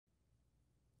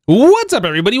What's up,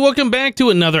 everybody? Welcome back to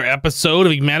another episode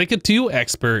of Enigmatica 2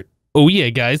 Expert. Oh yeah,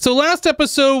 guys. So last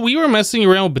episode, we were messing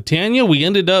around with Britannia. We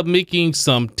ended up making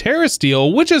some Terra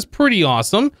Steel, which is pretty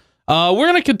awesome. We're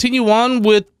going to continue on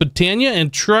with Britannia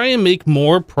and try and make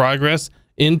more progress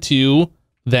into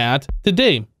that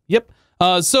today. Yep.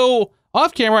 So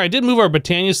off camera, I did move our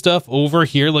Britannia stuff over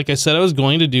here, like I said I was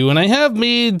going to do, and I have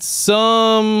made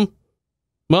some,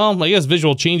 well, I guess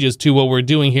visual changes to what we're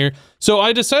doing here. So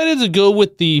I decided to go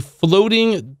with the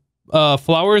floating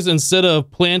flowers instead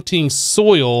of planting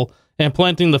soil and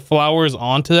planting the flowers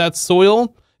onto that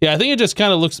soil. Yeah, I think it just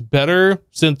kind of looks better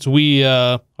since we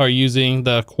are using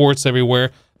the quartz everywhere,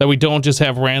 that we don't just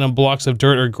have random blocks of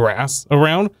dirt or grass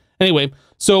around. Anyway,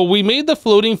 so we made the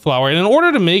floating flower, and in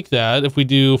order to make that, if we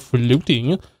do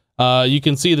floating, you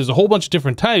can see there's a whole bunch of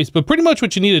different types, but pretty much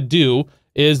what you need to do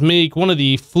is make one of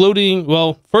the floating,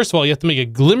 well, first of all, you have to make a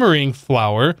glimmering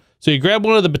flower. So you grab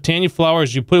one of the Britannia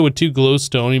flowers, you put it with 2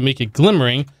 glowstone, you make it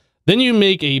glimmering. Then you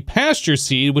make a pasture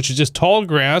seed, which is just tall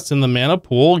grass in the mana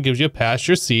pool. It gives you a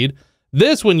pasture seed.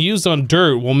 This, when used on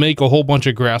dirt, will make a whole bunch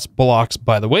of grass blocks,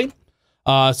 by the way.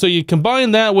 So you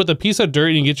combine that with a piece of dirt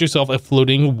and you get yourself a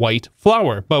floating white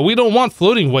flower. But we don't want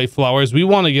floating white flowers. We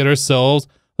want to get ourselves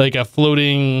like a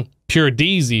floating pure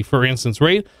daisy, for instance,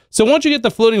 right? So once you get the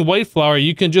floating white flower,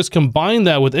 you can just combine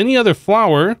that with any other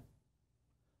flower.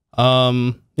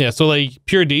 Yeah, so like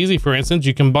pure daisy, for instance,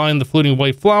 you combine the floating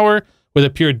white flower with a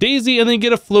pure daisy and then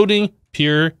get a floating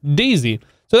pure daisy.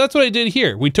 So that's what I did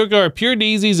here. We took our pure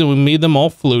daisies and we made them all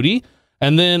floaty.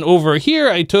 And then over here,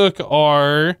 I took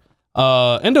our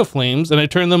endoflames and I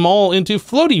turned them all into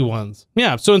floaty ones.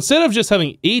 Yeah, so instead of just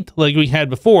having 8 like we had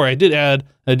before, I did add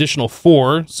an additional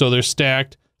 4. So they're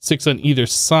stacked 6 on either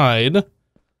side.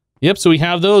 Yep, so we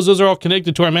have those. Those are all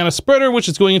connected to our mana spreader, which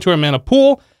is going into our mana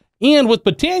pool. And with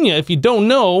Britannia, if you don't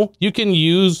know, you can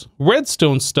use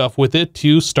redstone stuff with it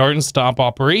to start and stop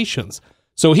operations.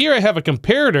 So here I have a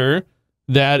comparator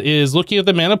that is looking at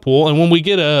the mana pool, and when we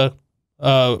get a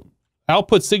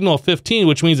output signal of 15,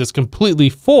 which means it's completely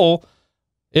full,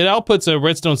 it outputs a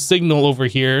redstone signal over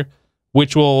here,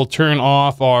 which will turn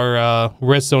off our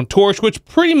redstone torch, which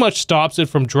pretty much stops it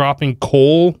from dropping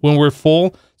coal when we're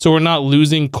full. So we're not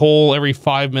losing coal every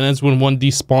 5 minutes when one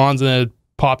despawns and then it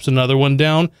pops another one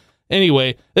down.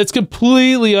 Anyway, it's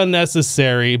completely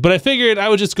unnecessary, but I figured I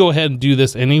would just go ahead and do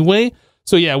this anyway.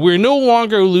 So yeah, we're no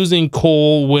longer losing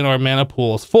coal when our mana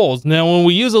pool is full. Now, when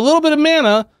we use a little bit of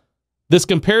mana, this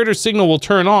comparator signal will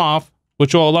turn off,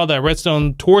 which will allow that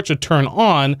redstone torch to turn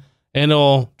on, and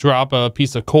it'll drop a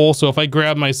piece of coal. So if I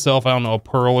grab myself, I don't know, a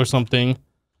pearl or something,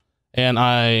 and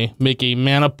I make a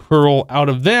mana pearl out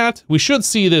of that, we should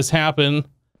see this happen.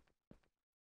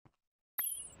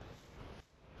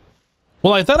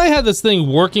 Well, I thought I had this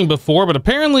thing working before, but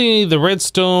apparently the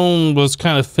redstone was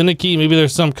kind of finicky. Maybe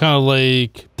there's some kind of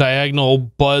like diagonal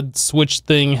bud switch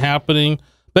thing happening.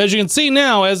 But as you can see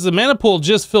now, as the mana pool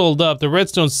just filled up, the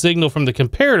redstone signal from the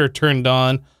comparator turned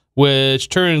on, which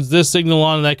turns this signal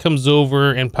on, and that comes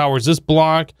over and powers this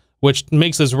block, which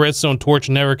makes this redstone torch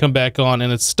never come back on,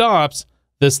 and it stops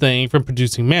this thing from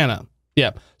producing mana.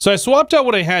 Yeah, so I swapped out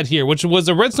what I had here, which was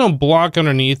a redstone block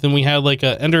underneath, and we had like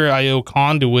a Ender IO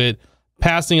conduit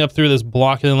passing up through this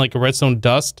block, and then like a redstone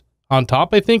dust on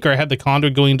top, I think, or I had the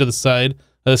conduit going to the side of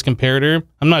this comparator.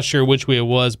 I'm not sure which way it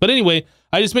was, but anyway,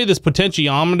 I just made this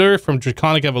potentiometer from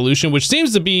Draconic Evolution, which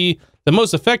seems to be the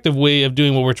most effective way of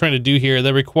doing what we're trying to do here.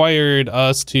 That required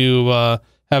us to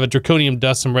have a draconium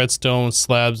dust, some redstone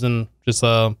slabs, and just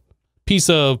a piece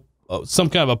of some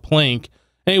kind of a plank.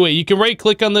 Anyway, you can right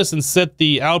click on this and set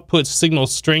the output signal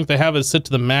strength. I have it set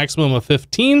to the maximum of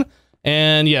 15.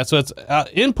 And yeah, so it's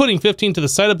inputting 15 to the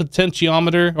side of the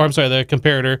potentiometer, or I'm sorry, the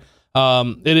comparator.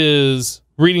 It is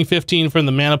reading 15 from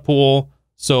the mana pool,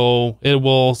 so it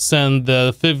will send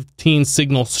the 15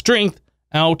 signal strength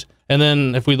out. And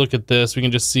then if we look at this, we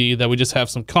can just see that we just have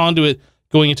some conduit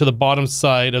going into the bottom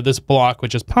side of this block,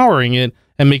 which is powering it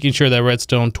and making sure that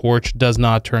redstone torch does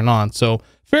not turn on. So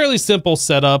fairly simple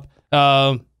setup.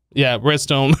 Yeah,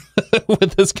 redstone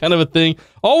with this kind of a thing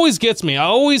always gets me. I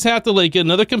always have to like get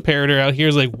another comparator out here.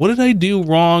 It's like, what did I do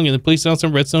wrong? And then place down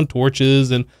some redstone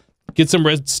torches and get some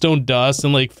redstone dust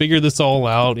and like figure this all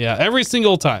out. Yeah, every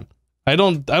single time. I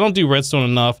don't do redstone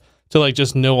enough to like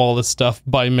just know all this stuff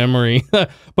by memory. But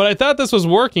I thought this was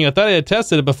working. I thought I had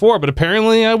tested it before, but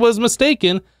apparently I was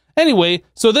mistaken. Anyway,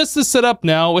 so this is set up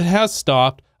now. It has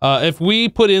stopped. If we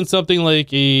put in something like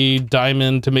a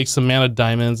diamond to make some mana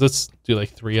diamonds, let's do like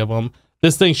 3 of them.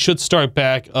 This thing should start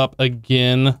back up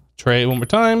again. Try it one more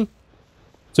time.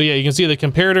 So yeah, you can see the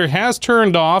comparator has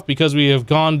turned off because we have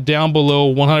gone down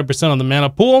below 100% on the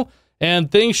mana pool. and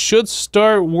things should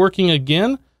start working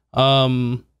again.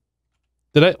 I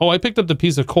picked up the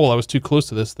piece of coal. I was too close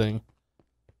to this thing.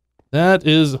 That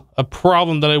is a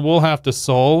problem that I will have to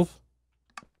solve.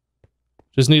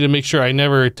 Just need to make sure I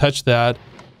never touch that.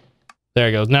 There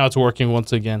it goes. Now it's working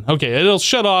once again. Okay, it'll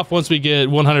shut off once we get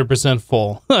 100%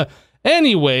 full.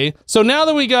 Anyway, so now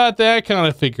that we got that kind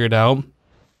of figured out,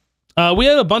 we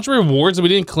had a bunch of rewards that we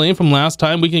didn't claim from last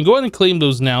time. We can go ahead and claim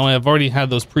those now. I've already had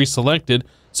those pre-selected.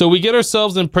 So we get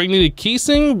ourselves impregnated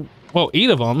casing. Well, 8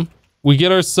 of them. We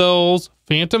get ourselves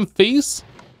phantom face.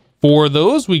 4 of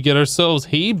those. We get ourselves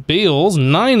hay bales.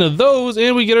 9 of those.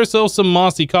 And we get ourselves some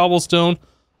mossy cobblestone.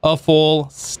 A full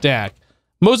stack.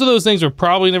 Most of those things we're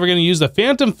probably never going to use. The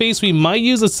phantom face we might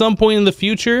use at some point in the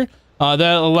future.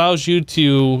 That allows you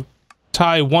to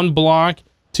tie one block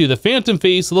to the phantom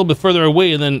face a little bit further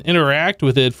away and then interact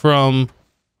with it from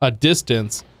a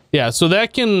distance. Yeah, so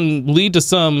that can lead to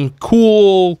some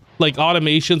cool like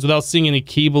automations without seeing any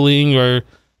cabling or,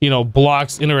 you know,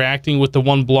 blocks interacting with the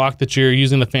one block that you're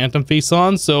using the phantom face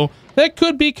on. So that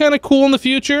could be kind of cool in the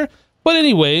future. But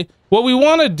anyway, what we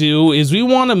want to do is we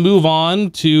want to move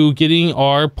on to getting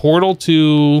our portal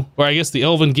to, or I guess the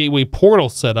Elven Gateway portal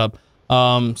set up.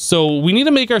 So we need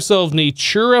to make ourselves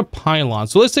Natura pylon.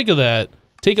 So let's take a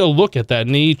look at that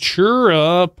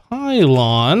Natura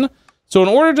pylon. So in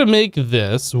order to make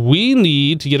this, we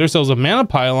need to get ourselves a mana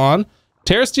pylon,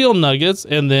 terra steel nuggets,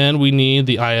 and then we need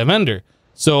the Eye of Ender.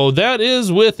 So that is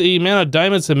with a mana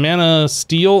diamonds and mana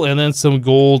steel and then some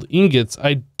gold ingots.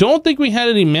 I don't think we had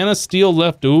any mana steel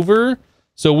left over.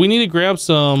 So we need to grab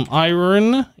some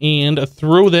iron and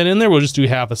throw that in there. We'll just do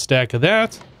half a stack of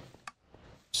that.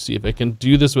 See if I can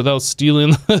do this without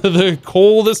stealing the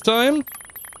coal this time.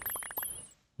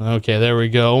 Okay, there we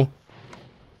go.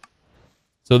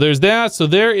 So there's that. So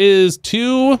there is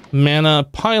 2 mana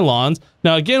pylons.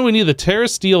 Now again, we need the terra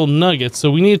steel nuggets. So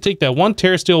we need to take that 1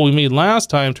 terra steel we made last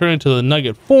time, turn it into the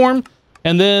nugget form,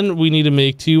 and then we need to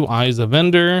make 2 Eyes of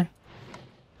Ender.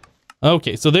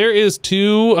 Okay, so there is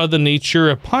 2 of the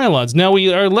Natura pylons. Now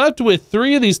we are left with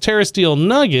 3 of these terra steel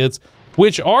nuggets,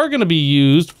 which are going to be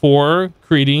used for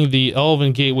creating the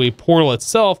Elven Gateway portal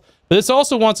itself. But this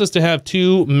also wants us to have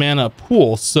 2 mana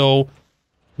pools. So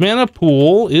mana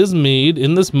pool is made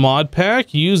in this mod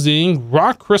pack using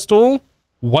rock crystal,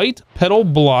 white petal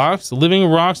blocks, living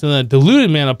rocks, and then a diluted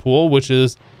mana pool, which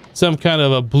is some kind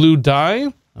of a blue dye.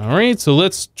 All right, so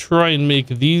let's try and make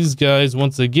these guys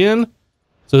once again.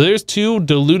 So there's 2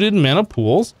 diluted mana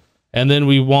pools, and then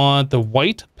we want the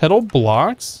white petal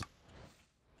blocks.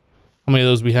 How many of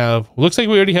those we have? Looks like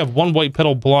we already have 1 white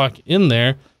petal block in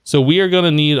there. So we are going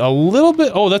to need a little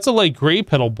bit. Oh, that's a light gray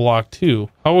petal block too.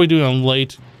 How are we doing on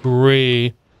light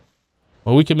gray?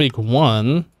 Well, we can make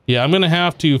 1. Yeah, I'm going to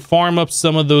have to farm up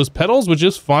some of those petals, which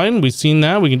is fine. We've seen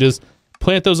that. We can just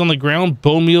plant those on the ground,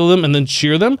 bone meal them, and then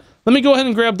shear them. Let me go ahead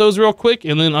and grab those real quick,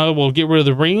 and then I will get rid of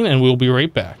the rain, and we'll be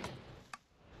right back.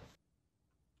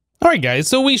 All right, guys,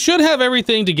 so we should have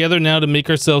everything together now to make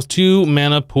ourselves 2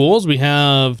 mana pools. We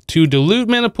have 2 dilute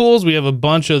mana pools. We have a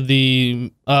bunch of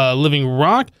the living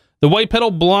rock. The white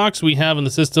petal blocks we have in the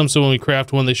system, so when we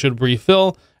craft one, they should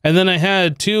refill. And then I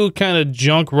had 2 kind of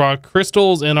junk rock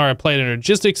crystals in our applied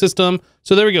energistic system.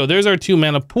 So there we go. There's our 2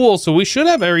 mana pools. So we should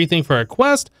have everything for our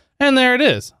quest, and there it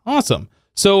is. Awesome.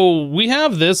 So we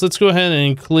have this. Let's go ahead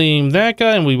and claim that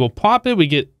guy, and we will pop it. We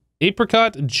get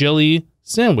apricot jelly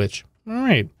sandwich. All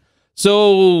right.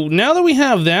 So now that we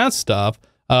have that stuff,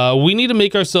 we need to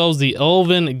make ourselves the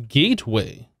Elven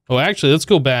Gateway. Oh, actually, let's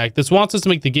go back. This wants us to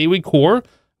make the Gateway core.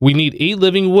 We need 8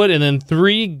 living wood and then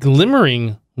 3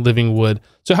 glimmering living wood.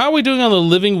 So how are we doing on the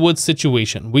living wood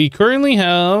situation? We currently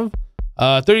have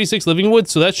 36 living wood,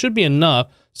 so that should be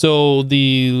enough. So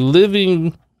the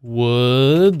living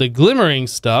wood, the glimmering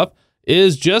stuff,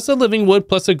 is just a living wood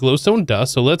plus a glowstone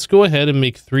dust. So let's go ahead and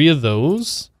make 3 of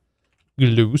those.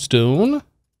 Glowstone.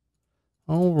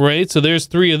 All right, so there's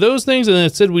 3 of those things, and then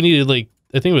it said we needed, like,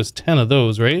 I think it was 10 of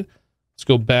those, right? Let's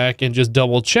go back and just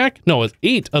double check. No, it's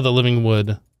 8 of the living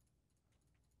wood.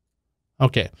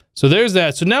 Okay, so there's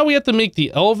that. So now we have to make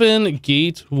the Elven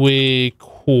Gateway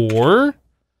core,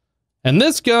 and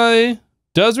this guy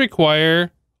does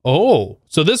require, oh,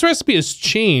 so this recipe has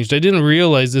changed. I didn't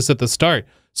realize this at the start.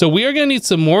 So we are going to need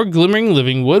some more glimmering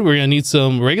living wood. We're going to need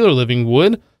some regular living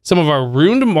wood, some of our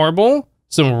runed marble,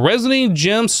 some resonating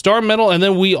gems, star metal, and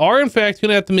then we are in fact going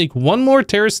to have to make 1 more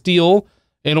terra steel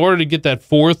in order to get that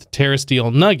 4th terra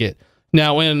steel nugget.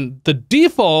 Now in the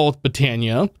default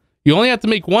Britannia, you only have to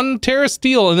make 1 terra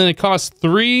steel, and then it costs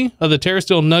 3 of the terra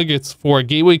steel nuggets for a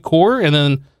gateway core, and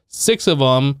then 6 of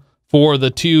them for the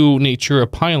 2 Natura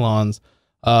pylons.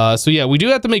 So yeah, we do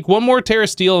have to make one more Terra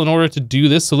Steel in order to do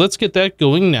this. So let's get that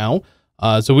going now.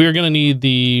 So we are going to need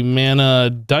the mana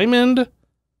diamond,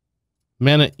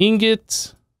 mana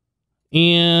ingot,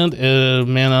 and a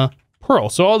mana pearl.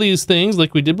 So all these things,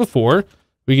 like we did before,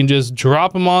 we can just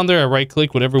drop them on there. I right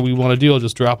click, whatever we want to do, I'll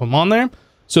just drop them on there.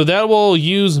 So that will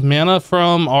use mana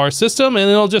from our system,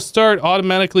 and it'll just start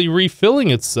automatically refilling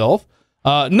itself.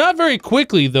 Not very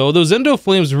quickly though. Those endo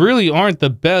flames really aren't the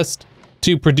best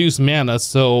to produce mana.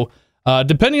 So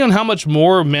depending on how much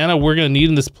more mana we're going to need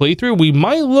in this playthrough, we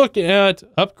might look at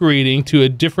upgrading to a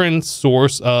different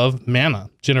source of mana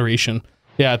generation.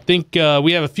 Yeah, I think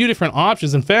we have a few different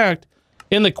options. In fact,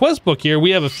 in the quest book here,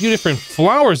 we have a few different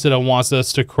flowers that it wants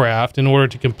us to craft in order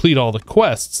to complete all the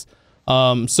quests.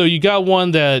 So you got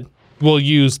one that will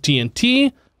use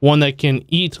TNT, one that can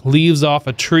eat leaves off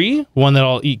a tree, one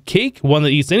that'll eat cake, one that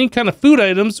eats any kind of food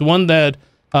items, one that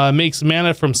makes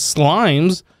mana from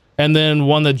slimes, and then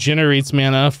one that generates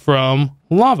mana from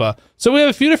lava. So we have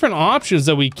a few different options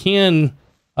that we can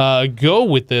go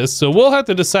with this. So we'll have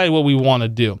to decide what we want to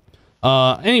do.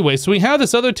 Anyway, so we have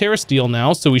this other Terra Steel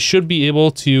now, so we should be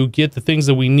able to get the things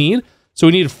that we need. So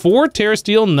we need 4 Terra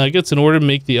Steel nuggets in order to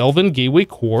make the Elven Gateway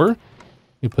Core. Let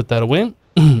me put that away.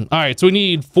 All right, so we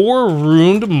need 4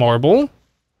 runed marble.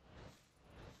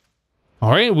 All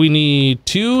right, we need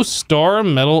 2 star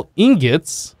metal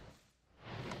ingots.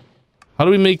 How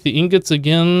do we make the ingots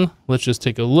again? Let's just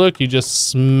take a look. You just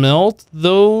smelt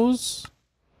those.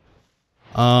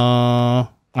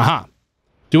 Aha.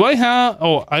 Do I have...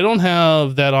 Oh, I don't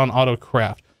have that on auto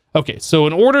craft. Okay, so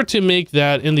in order to make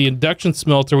that in the induction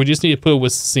smelter, we just need to put it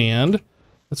with sand.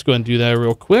 Let's go ahead and do that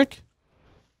real quick.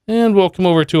 And we'll come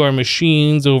over to our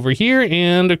machines over here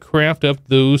and craft up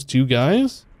those 2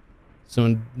 guys.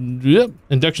 So, yep,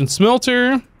 induction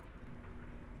smelter.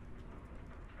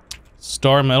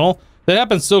 Star metal. That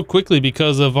happens so quickly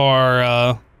because of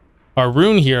our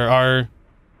rune here. Our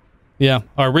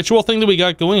ritual thing that we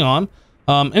got going on.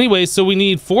 Anyway, so we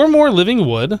need 4 more living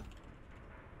wood.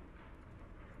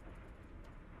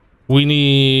 We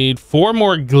need 4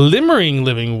 more glimmering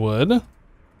living wood.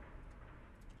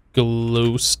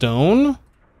 Glowstone.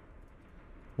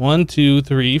 1, 2,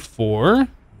 3, 4.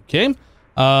 Okay.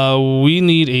 We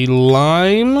need a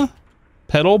lime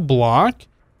petal block.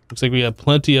 Looks like we have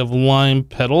plenty of lime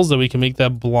petals that we can make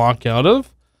that block out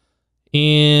of.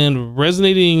 And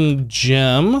resonating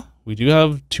gem. We do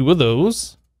have 2 of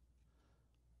those.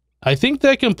 I think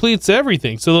that completes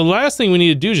everything. So the last thing we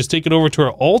need to do is just take it over to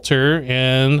our altar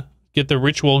and get the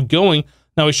ritual going.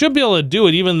 Now we should be able to do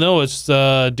it even though it's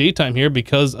daytime here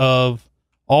because of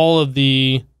all of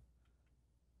the,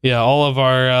 all of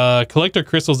our collector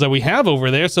crystals that we have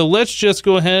over there. So let's just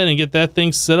go ahead and get that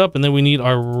thing set up, and then we need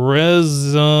our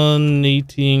resonating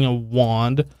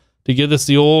wand to give this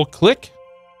the old click.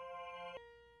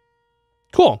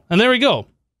 Cool, and there we go.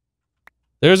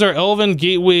 There's our Elven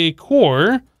Gateway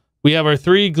Core. We have our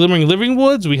 3 glimmering living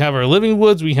woods, we have our living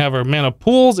woods, we have our mana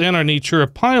pools, and our nature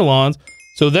pylons.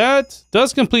 So that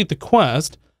does complete the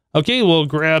quest. Okay, we'll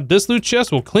grab this loot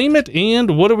chest, we'll claim it,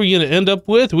 and what are we going to end up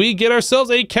with? We get ourselves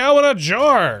a cow in a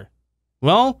jar.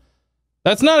 Well,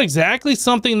 that's not exactly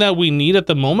something that we need at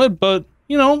the moment, but,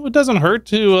 you know, it doesn't hurt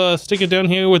to stick it down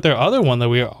here with our other one that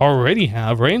we already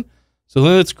have, right? So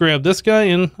let's grab this guy,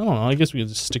 and, I don't know, I guess we can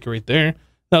just stick it right there.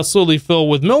 Now slowly fill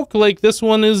with milk like this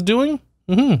one is doing.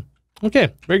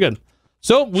 Okay, very good.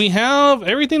 So we have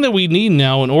everything that we need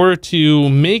now in order to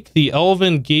make the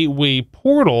Elven Gateway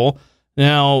portal.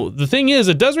 Now, the thing is,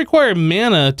 it does require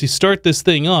mana to start this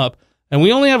thing up, and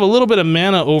we only have a little bit of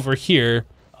mana over here.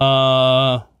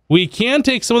 We can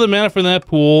take some of the mana from that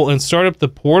pool and start up the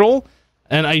portal,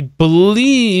 and I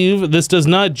believe this does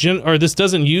not this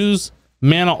doesn't use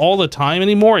mana all the time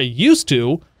anymore. It used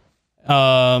to.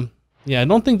 Yeah, I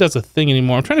don't think that's a thing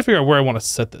anymore. I'm trying to figure out where I want to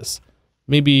set this.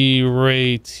 Maybe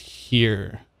right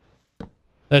here.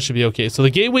 That should be okay. So the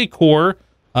gateway core,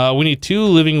 we need 2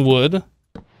 living wood.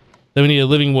 Then we need a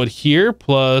living wood here,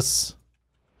 plus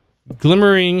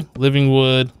glimmering, living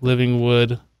wood, living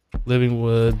wood, living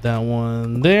wood, that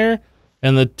one there.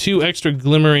 And the 2 extra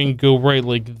glimmering go right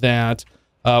like that.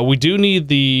 We do need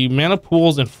the mana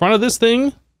pools in front of this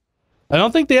thing. I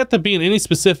don't think they have to be in any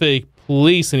specific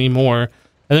place anymore.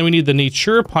 And then we need the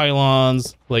nature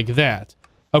pylons like that.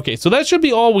 Okay, so that should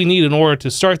be all we need in order to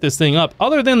start this thing up,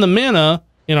 other than the mana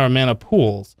in our mana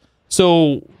pools.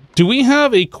 So, do we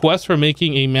have a quest for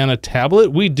making a mana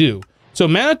tablet? We do. So,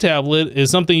 mana tablet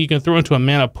is something you can throw into a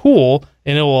mana pool,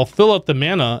 and it will fill up the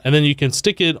mana, and then you can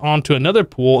stick it onto another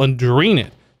pool and drain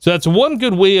it. So, that's one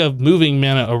good way of moving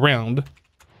mana around.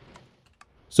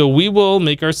 So, we will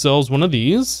make ourselves one of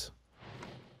these.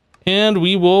 and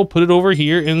we will put it over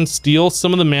here and steal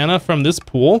some of the mana from this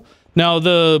pool. Now,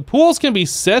 the pools can be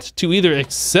set to either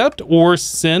accept or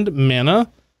send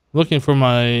mana. Looking for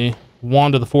my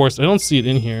Wand of the Forest. I don't see it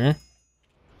in here.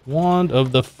 Wand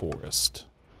of the Forest.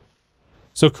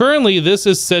 So currently, this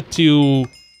is set to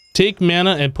take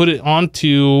mana and put it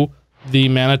onto the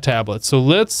mana tablet. So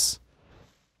let's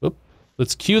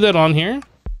cue that on here.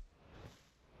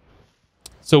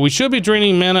 So we should be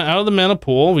draining mana out of the mana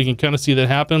pool. We can kind of see that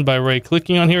happen by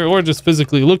right-clicking on here or just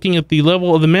physically looking at the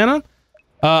level of the mana.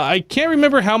 I can't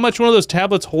remember how much one of those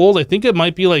tablets hold. I think it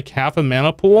might be like half a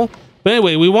mana pool. But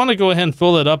anyway, we want to go ahead and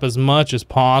fill that up as much as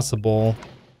possible.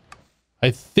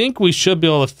 I think we should be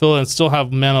able to fill it and still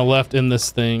have mana left in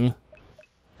this thing.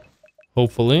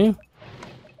 Hopefully.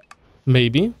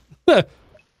 Maybe.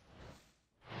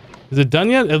 Is it done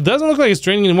yet? It doesn't look like it's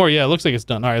draining anymore. Yeah, it looks like it's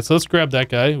done. All right, so let's grab that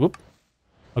guy. Whoop.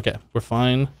 Okay, we're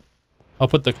fine. I'll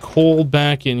put the coal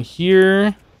back in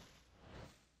here.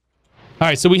 All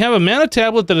right, so we have a mana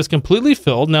tablet that is completely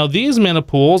filled. Now, these mana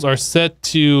pools are set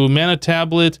to mana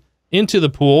tablet into the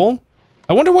pool.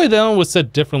 I wonder why that one was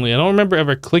set differently. I don't remember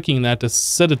ever clicking that to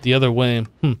set it the other way.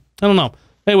 I don't know.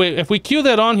 Anyway, if we cue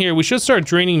that on here, we should start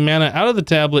draining mana out of the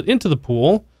tablet into the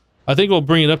pool. I think we'll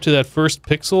bring it up to that first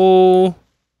pixel,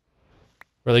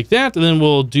 or like that, and then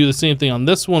we'll do the same thing on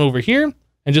this one over here,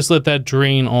 and just let that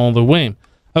drain all the way.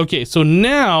 Okay, so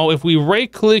now if we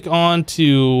right-click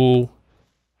onto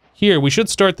here, we should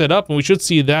start that up, and we should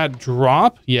see that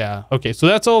drop. Yeah, okay, so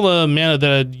that's all the mana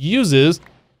that it uses.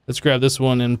 Let's grab this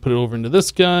one and put it over into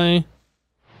this guy,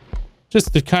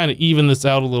 just to kind of even this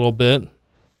out a little bit.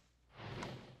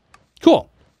 Cool.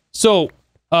 So,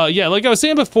 yeah, like I was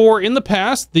saying before, in the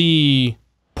past, the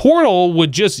portal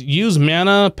would just use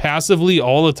mana passively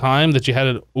all the time that you had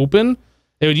it open.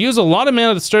 It would use a lot of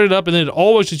mana to start it up, and then it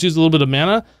always just use a little bit of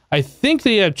mana. I think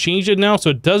they have changed it now, so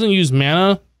it doesn't use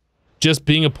mana just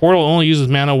being a portal. It only uses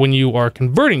mana when you are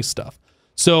converting stuff.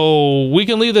 So we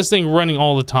can leave this thing running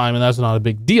all the time, and that's not a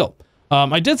big deal.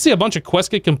 I did see a bunch of quests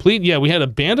get complete. Yeah, we had a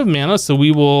Band of Mana, so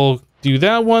we will do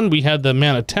that one. We had the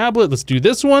Mana Tablet. Let's do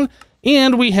this one.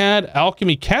 And we had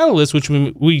Alchemy Catalyst, which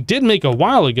we did make a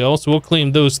while ago, so we'll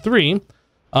claim those three.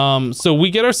 So we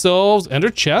get ourselves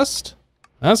Ender Chest.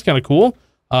 That's kind of cool.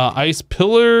 Ice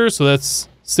Pillar, so that's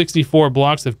 64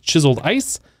 blocks of chiseled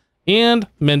ice. And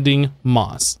Mending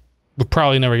Moss. We're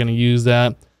probably never going to use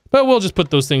that, but we'll just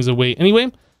put those things away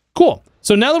anyway. Cool.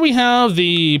 So now that we have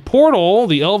the portal,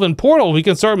 the Elven Portal, we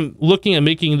can start looking at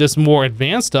making this more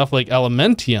advanced stuff like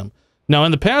Elementium. Now,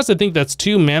 in the past, I think that's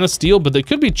 2 mana steel, but they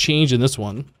could be changed in this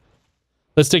one.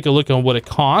 Let's take a look on what it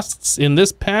costs. In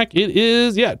this pack, it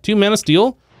is, yeah, 2 mana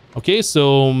steel. Okay,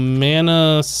 so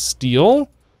mana steel.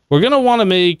 We're going to want to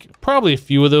make probably a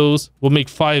few of those. We'll make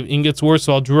 5 ingots worth,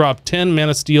 so I'll drop 10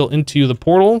 mana steel into the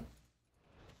portal.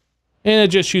 And it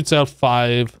just shoots out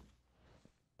 5.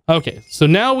 Okay, so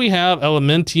now we have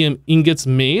Elementium ingots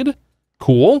made.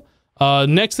 Cool.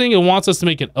 Next thing, it wants us to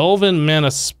make an Elven Mana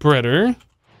Spreader.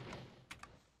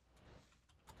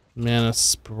 Mana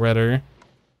Spreader.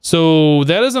 So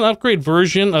that is an upgrade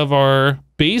version of our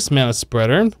base Mana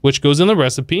Spreader, which goes in the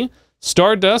recipe.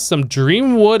 Stardust, some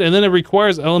Dream Wood, and then it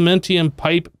requires Elementium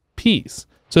Pipe Piece.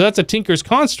 So that's a Tinker's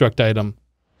Construct item.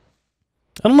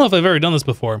 I don't know if I've ever done this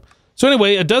before. So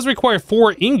anyway, it does require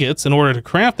 4 ingots in order to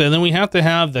craft that, and then we have to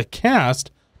have the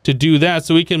cast to do that.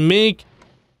 So we can make,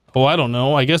 oh, I don't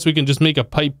know, I guess we can just make a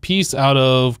pipe piece out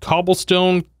of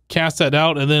cobblestone, cast that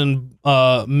out, and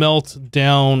then melt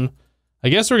down. I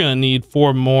guess we're going to need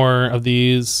 4 more of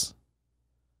these.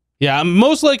 Yeah, I'm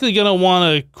most likely going to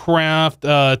want to craft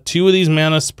 2 of these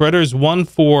mana spreaders. One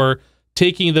for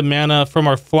taking the mana from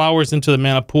our flowers into the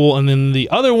mana pool, and then the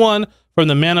other one from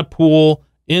the mana pool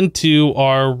into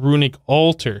our runic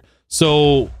altar.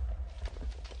 So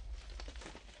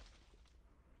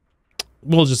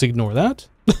we'll just ignore that.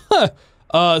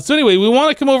 So anyway, we want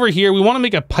to come over here. We want to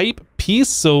make a pipe piece.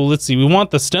 So let's see. We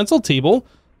want the stencil table,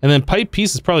 and then pipe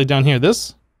piece is probably down here.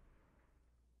 This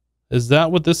is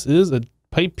that what this is? A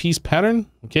pipe piece pattern.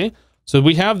 Okay. So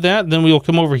we have that. Then we'll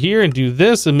come over here and do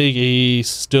this and make a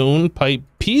stone pipe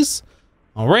piece.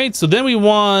 All right. So then we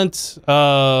want,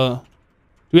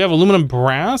 do we have aluminum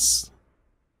brass?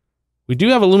 We do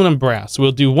have aluminum brass. So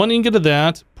we'll do 1 ingot of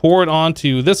that, pour it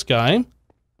onto this guy.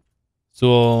 So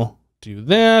we'll do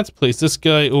that, place this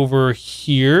guy over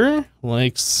here,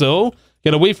 like so.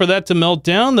 Gotta wait for that to melt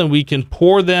down, then we can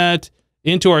pour that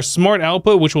into our smart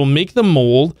output, which will make the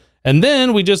mold. And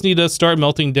then we just need to start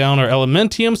melting down our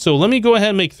Elementium. So let me go ahead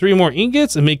and make 3 more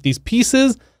ingots and make these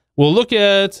pieces. We'll look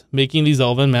at making these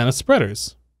Elven Mana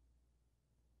Spreaders.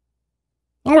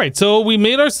 All right, so we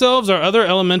made ourselves our other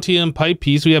Elementium pipe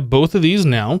piece. We have both of these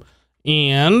now.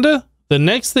 And the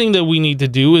next thing that we need to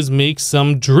do is make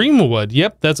some dream wood.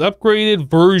 Yep, that's upgraded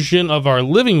version of our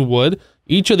living wood.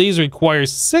 Each of these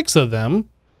requires 6 of them.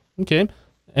 Okay,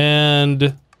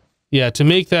 and yeah, to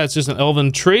make that, it's just an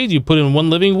elven trade. You put in 1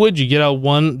 living wood, you get out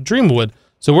 1 dream wood.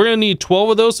 So we're gonna need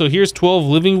 12 of those. So here's 12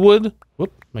 living wood.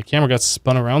 Whoop, my camera got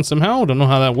spun around somehow. Don't know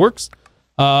how that works.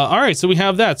 All right, so we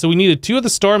have that. So we needed 2 of the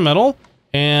star metal.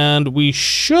 And we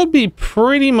should be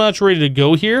pretty much ready to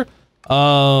go here.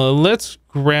 Let's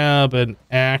grab an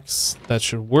axe. That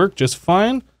should work just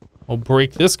fine. I'll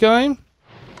break this guy.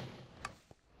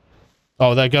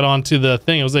 Oh, that got onto the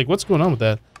thing. I was like, what's going on with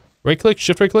that? Right click,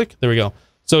 shift right click. There we go.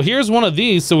 So here's one of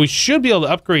these. So we should be able to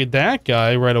upgrade that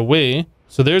guy right away.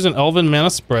 So there's an elven mana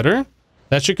spreader.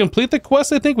 That should complete the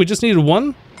quest, I think. We just needed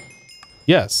 1.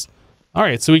 Yes. All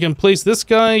right, so we can place this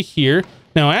guy here.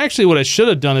 Now, actually, what I should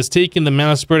have done is taken the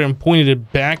mana spreader and pointed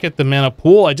it back at the mana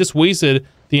pool. I just wasted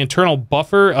the internal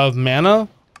buffer of mana,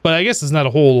 but I guess it's not a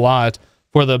whole lot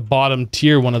for the bottom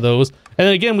tier one of those. And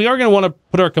then again, we are going to want to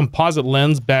put our composite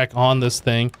lens back on this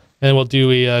thing, and we'll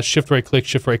do a shift right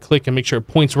click, and make sure it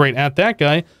points right at that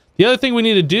guy. The other thing we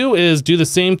need to do is do the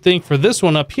same thing for this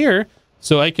one up here.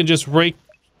 So I can just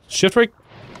shift right.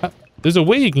 There's a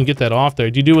way you can get that off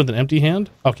there. Do you do it with an empty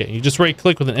hand? Okay, you just right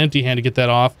click with an empty hand to get that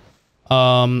off.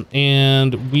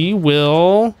 And we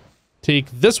will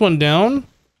take this one down.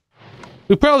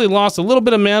 We probably lost a little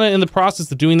bit of mana in the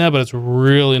process of doing that, but it's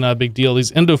really not a big deal.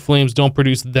 These endo flames don't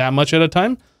produce that much at a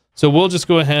time. So we'll just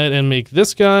go ahead and make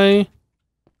this guy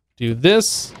do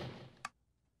this.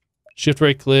 Shift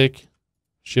right click,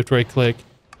 shift right click.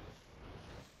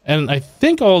 And I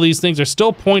think all these things are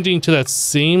still pointing to that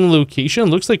same location.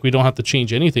 Looks like we don't have to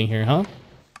change anything here, huh?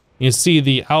 You can see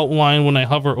the outline when I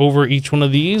hover over each one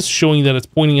of these, showing that it's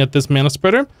pointing at this mana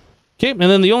spreader. Okay, and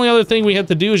then the only other thing we have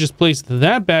to do is just place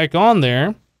that back on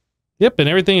there. Yep, and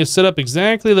everything is set up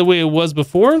exactly the way it was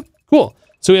before. Cool.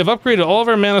 So we have upgraded all of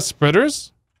our mana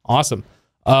spreaders. Awesome.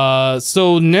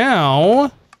 So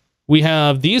now we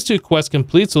have these 2 quests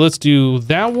complete. So let's do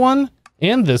that one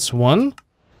and this one.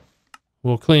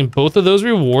 We'll claim both of those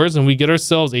rewards, and we get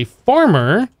ourselves a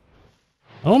farmer.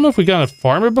 I don't know if we got a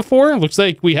farmer before. Looks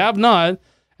like we have not.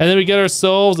 And then we get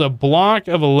ourselves a block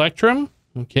of Electrum.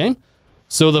 Okay.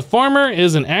 So the farmer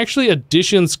is an actually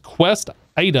additions quest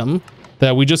item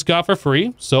that we just got for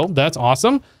free. So that's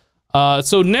awesome.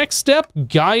 So next step,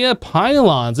 Gaia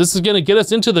pylons. This is going to get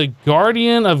us into the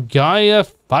Guardian of Gaia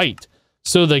fight.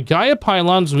 So the Gaia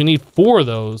pylons, we need 4 of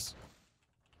those.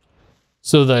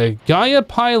 So the Gaia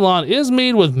pylon is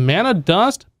made with mana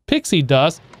dust, pixie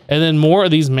dust, and then more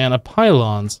of these mana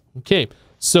pylons. Okay,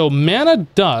 so mana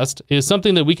dust is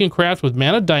something that we can craft with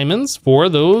mana diamonds for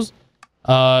those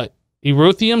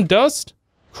erothium dust,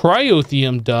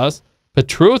 cryothium dust,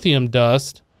 petrothium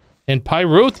dust, and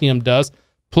pyrothium dust,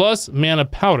 plus mana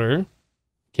powder.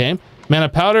 Okay, mana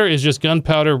powder is just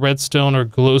gunpowder, redstone, or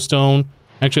glowstone.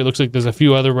 Actually, it looks like there's a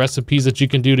few other recipes that you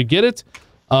can do to get it.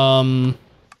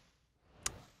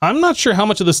 I'm not sure how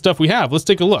much of this stuff we have. Let's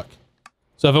take a look.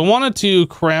 So if I wanted to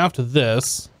craft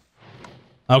this,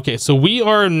 okay, so we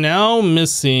are now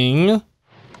missing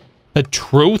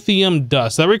petrothium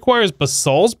dust. That requires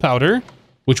basalt's powder,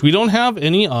 which we don't have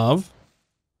any of.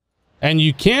 And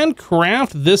you can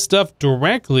craft this stuff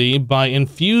directly by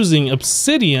infusing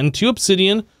obsidian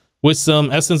with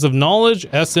some essence of knowledge,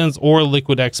 essence, or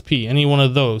liquid XP, any one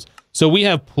of those. So we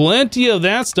have plenty of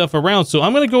that stuff around. So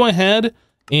I'm going to go ahead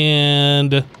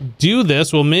and do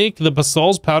this. We'll make the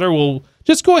basalt's powder. We'll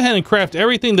just go ahead and craft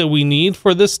everything that we need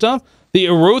for this stuff. The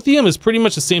erothium is pretty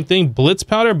much the same thing, blitz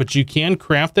powder, but you can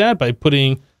craft that by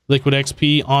putting liquid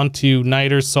XP onto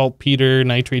niter, saltpeter,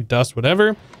 nitrate dust,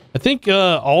 whatever. I think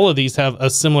all of these have a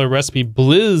similar recipe.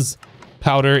 Blizz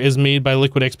powder is made by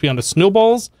liquid XP onto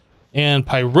snowballs, and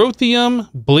pyrothium,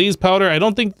 blaze powder, I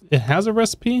don't think it has a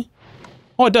recipe.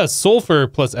 Oh, it does, sulfur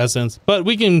plus essence, but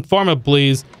we can farm a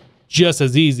blaze just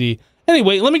as easy.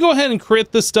 Anyway, let me go ahead and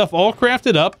create this stuff all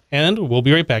crafted up, and we'll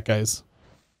be right back, guys.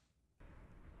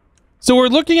 So we're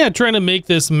looking at trying to make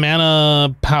this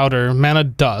mana powder, mana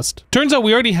dust. Turns out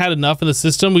we already had enough in the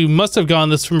system. We must have gotten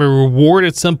this from a reward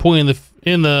at some point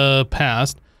in the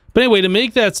past. But anyway, to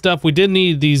make that stuff, we did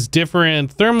need these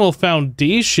different thermal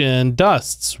foundation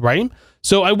dusts, right?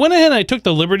 So I went ahead and I took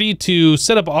the liberty to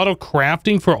set up auto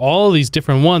crafting for all of these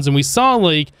different ones. And we saw,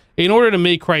 like, in order to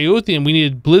make cryothium, we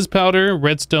needed blizz powder,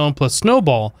 redstone, plus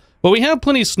snowball. Well, we have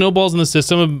plenty of snowballs in the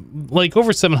system, like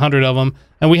over 700 of them,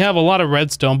 and we have a lot of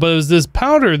redstone, but it was this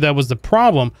powder that was the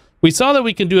problem. We saw that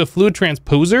we can do a fluid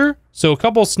transposer, so a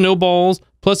couple snowballs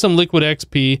plus some liquid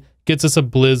XP gets us a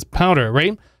Blizz powder,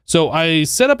 right? So I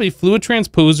set up a fluid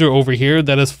transposer over here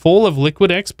that is full of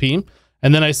liquid XP.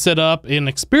 And then I set up an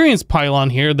experience pylon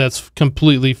here that's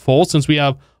completely full since we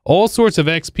have all sorts of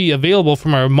XP available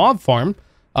from our mob farm.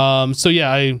 So yeah,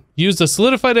 I used a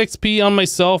solidified XP on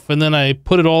myself and then I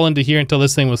put it all into here until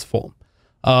this thing was full.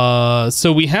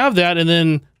 So we have that, and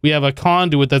then we have a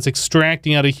conduit that's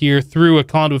extracting out of here through a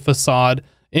conduit facade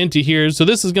into here. So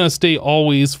this is going to stay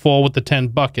always full with the 10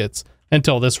 buckets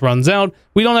until this runs out.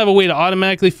 We don't have a way to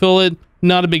automatically fill it.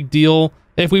 Not a big deal.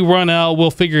 If we run out, we'll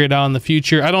figure it out in the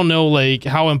future. I don't know like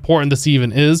how important this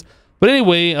even is. But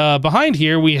anyway, behind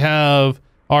here we have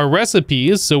our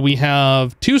recipes. So we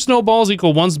have 2 snowballs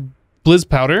equal 1 blizz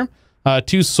powder,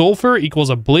 2 sulfur equals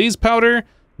a blaze powder,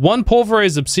 1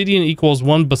 pulverized obsidian equals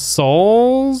 1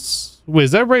 basalt. Wait,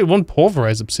 is that right? 1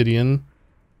 pulverized obsidian.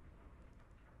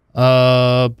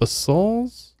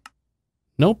 Basalt?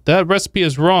 Nope, that recipe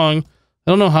is wrong.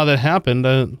 I don't know how that happened.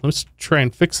 Let's try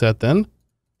and fix that then.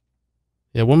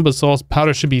 Yeah, 1 basalt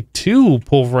powder should be 2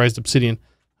 pulverized obsidian.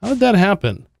 How did that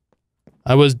happen?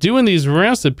 I was doing these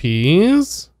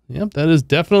recipes. Yep, that is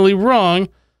definitely wrong.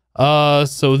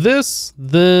 So this,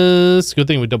 good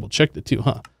thing we double checked it too,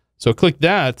 huh? So click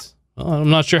that. Well, I'm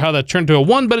not sure how that turned to a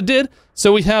 1, but it did.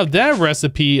 So we have that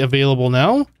recipe available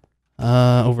now.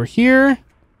 Over here.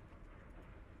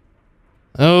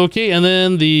 Okay, and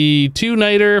then the 2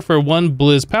 niter for 1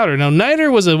 blizz powder. Now,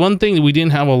 niter was the one thing that we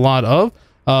didn't have a lot of.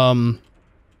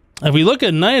 If we look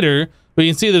at niter, we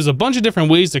can see there's a bunch of different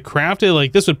ways to craft it.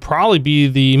 Like, this would probably be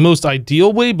the most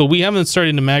ideal way, but we haven't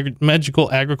started into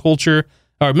magical agriculture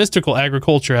or mystical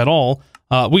agriculture at all.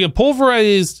 We can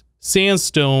pulverize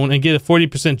sandstone and get a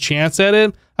 40% chance at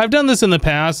it. I've done this in the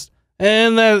past,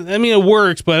 and that, I mean, it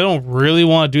works, but I don't really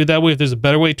want to do it that way if there's a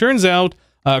better way. It turns out,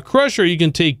 crusher, you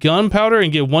can take gunpowder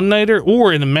and get 1 niter,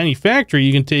 or in a manufactory,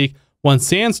 you can take 1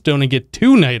 sandstone and get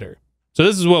 2 niter. So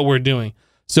this is what we're doing.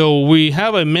 So we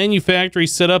have a manufactory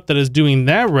set up that is doing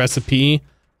that recipe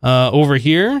over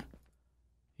here.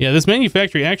 Yeah, this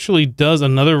manufactory actually does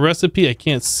another recipe. I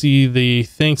can't see the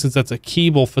thing since that's a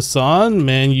cable facade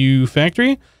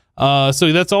manufactory. So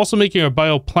that's also making a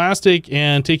bioplastic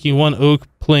and taking 1 oak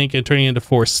plank and turning it into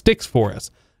 4 sticks for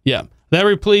us. Yeah, that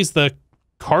replaced the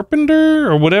carpenter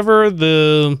or whatever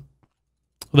the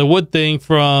wood thing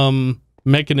from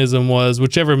Mechanism was,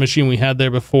 whichever machine we had there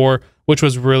before, which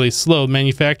was really slow.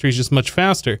 Manufacturing is just much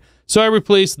faster. So I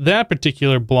replaced that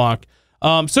particular block.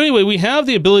 So anyway, we have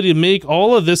the ability to make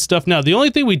all of this stuff now. The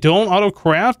only thing we don't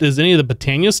auto-craft is any of the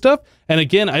Botania stuff. And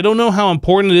again, I don't know how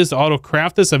important it is to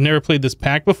auto-craft this. I've never played this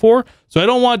pack before. So I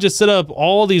don't want to just set up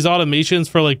all these automations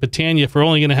for like Botania if we're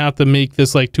only going to have to make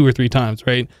this like 2 or 3 times,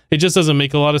 right? It just doesn't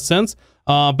make a lot of sense.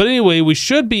 But anyway, we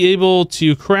should be able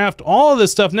to craft all of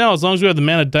this stuff now as long as we have the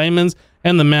mana diamonds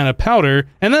and the mana powder.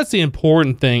 And that's the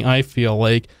important thing, I feel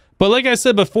like. But like I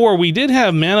said before, we did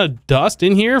have mana dust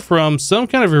in here from some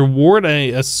kind of reward, I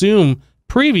assume,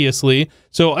 previously.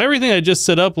 So everything I just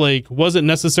set up like wasn't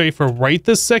necessary for right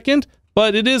this second,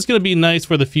 but it is going to be nice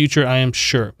for the future, I am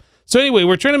sure. So anyway,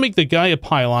 we're trying to make the Gaia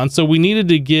pylon. So we needed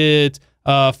to get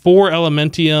 4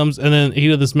 elementiums and then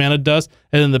 8 of this mana dust.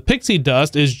 And then the pixie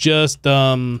dust is just,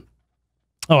 oh,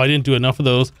 I didn't do enough of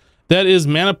those. That is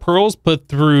mana pearls put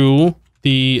through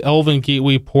the Elven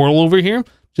Gateway portal over here.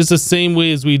 Just the same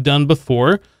way as we've done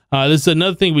before. This is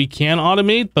another thing we can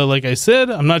automate, but like I said,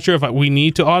 I'm not sure if we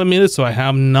need to automate it, so I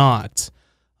have not.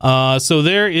 So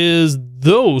there is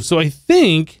those. So I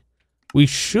think we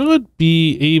should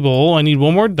be able, I need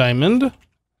 1 more diamond.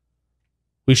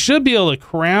 We should be able to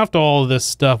craft all of this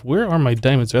stuff. Where are my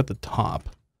diamonds? They're at the top.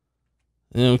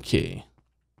 Okay.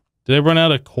 Did I run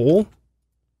out of coal?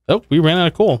 Oh, we ran out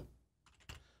of coal.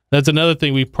 That's another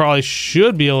thing we probably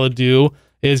should be able to do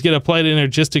is get applied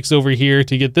energistics over here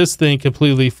to get this thing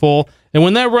completely full. And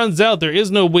when that runs out, there is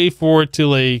no way for it to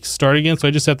like start again. So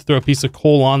I just have to throw a piece of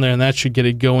coal on there and that should get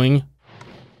it going.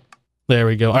 There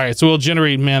we go. All right, so we'll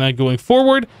generate mana going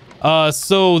forward.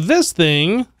 So this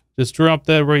thing, just drop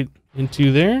that right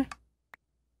into there.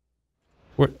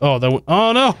 Oh, that went,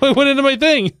 oh no, it went into my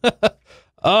thing.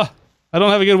 I don't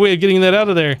have a good way of getting that out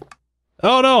of there.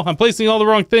 Oh no, I'm placing all the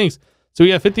wrong things. So we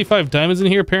have 55 diamonds in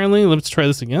here apparently. Let's try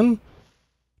this again.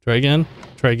 Try again.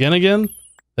 Try again.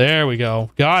 There we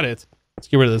go. Got it. Let's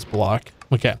get rid of this block.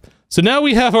 Okay. So now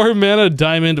we have our mana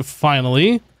diamond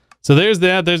finally. So there's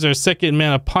that. There's our second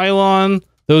mana pylon.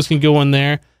 Those can go in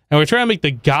there. And we're trying to make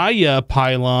the Gaia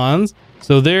pylons.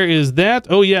 So there is that.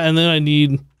 Oh yeah, and then I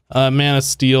need mana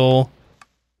steel.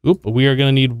 Oop, we are going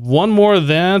to need 1 more of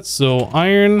that. So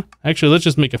iron. Actually, let's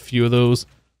just make a few of those.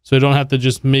 So I don't have to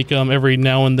just make them every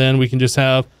now and then. We can just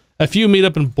have a few made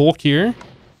up in bulk here.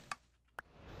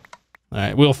 All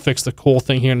right, we'll fix the coal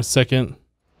thing here in a second.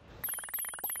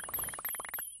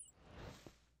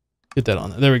 Get that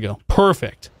on there. There we go.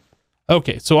 Perfect.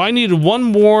 Okay, so I needed one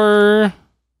more.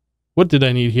 What did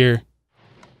I need here?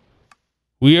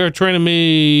 We are trying to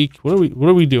make, what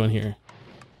are we doing here?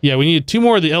 Yeah, we need 2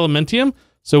 more of the elementium.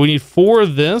 So we need 4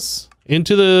 of this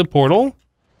into the portal.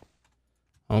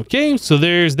 Okay, so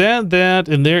there's that,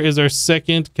 and there is our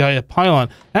second Gaia pylon.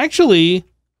 Actually,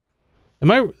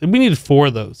 we needed 4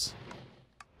 of those.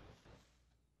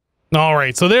 All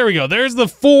right, so there we go. There's the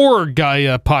 4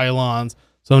 Gaia pylons.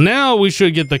 So now we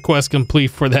should get the quest complete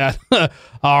for that.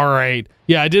 All right.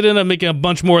 Yeah, I did end up making a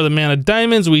bunch more of the mana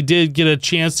diamonds. We did get a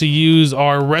chance to use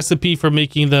our recipe for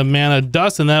making the mana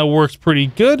dust, and that works pretty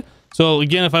good. So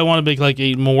again, if I want to make like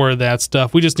 8 more of that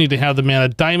stuff, we just need to have the mana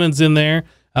diamonds in there.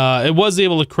 It was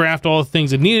able to craft all the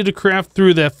things it needed to craft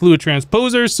through that fluid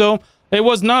transposer, so it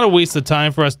was not a waste of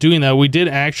time for us doing that. We did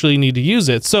actually need to use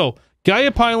it. So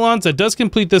Gaia pylons, that does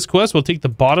complete this quest. We'll take the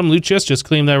bottom loot chest, just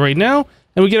claim that right now,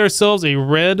 and we get ourselves a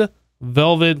red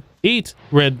velvet, 8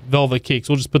 red velvet cakes.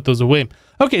 We'll just put those away.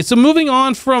 Okay, so moving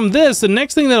on from this, the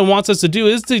next thing that it wants us to do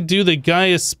is to do the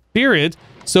Gaia spirit.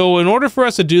 So in order for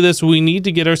us to do this, we need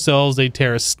to get ourselves a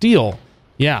Terra Steel.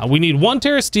 Yeah, we need 1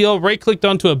 Terra Steel, right-clicked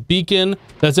onto a beacon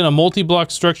that's in a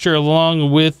multi-block structure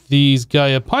along with these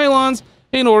Gaia pylons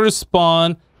in order to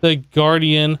spawn the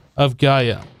Guardian of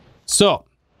Gaia. So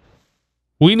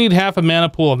we need half a mana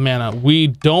pool of mana. We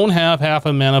don't have half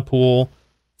a mana pool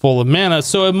full of mana,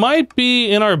 so it might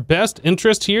be in our best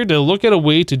interest here to look at a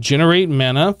way to generate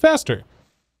mana faster.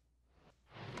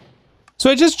 So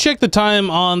I just checked the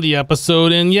time on the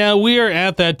episode, and yeah, we are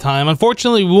at that time.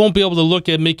 Unfortunately, we won't be able to look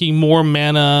at making more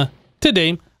mana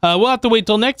today. We'll have to wait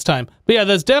till next time. But yeah,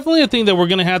 that's definitely a thing that we're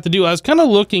going to have to do. I was kind of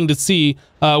looking to see,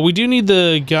 we do need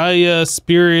the Gaia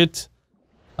Spirit,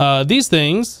 these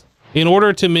things, in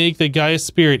order to make the Gaia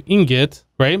Spirit ingot,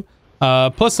 right?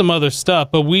 Plus some other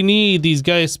stuff, but we need these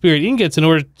Gaia Spirit ingots in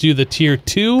order to do the tier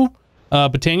 2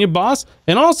 Botania boss.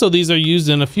 And also these are used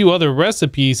in a few other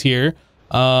recipes here.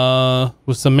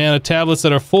 With some mana tablets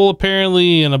that are full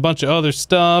apparently, and a bunch of other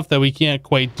stuff that we can't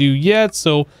quite do yet.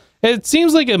 So it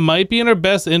seems like it might be in our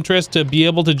best interest to be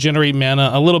able to generate mana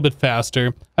a little bit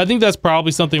faster. I think that's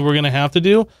probably something we're going to have to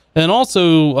do. And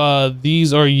also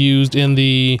these are used in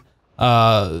the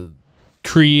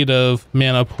creative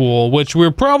mana pool, which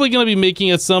we're probably going to be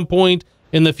making at some point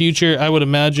in the future, I would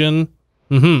imagine.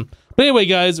 But anyway,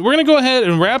 guys, we're going to go ahead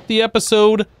and wrap the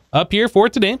episode up here for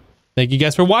today. Thank you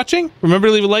guys for watching. Remember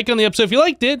to leave a like on the episode if you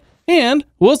liked it, and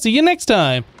we'll see you next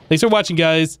time. Thanks for watching,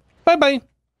 guys. Bye-bye.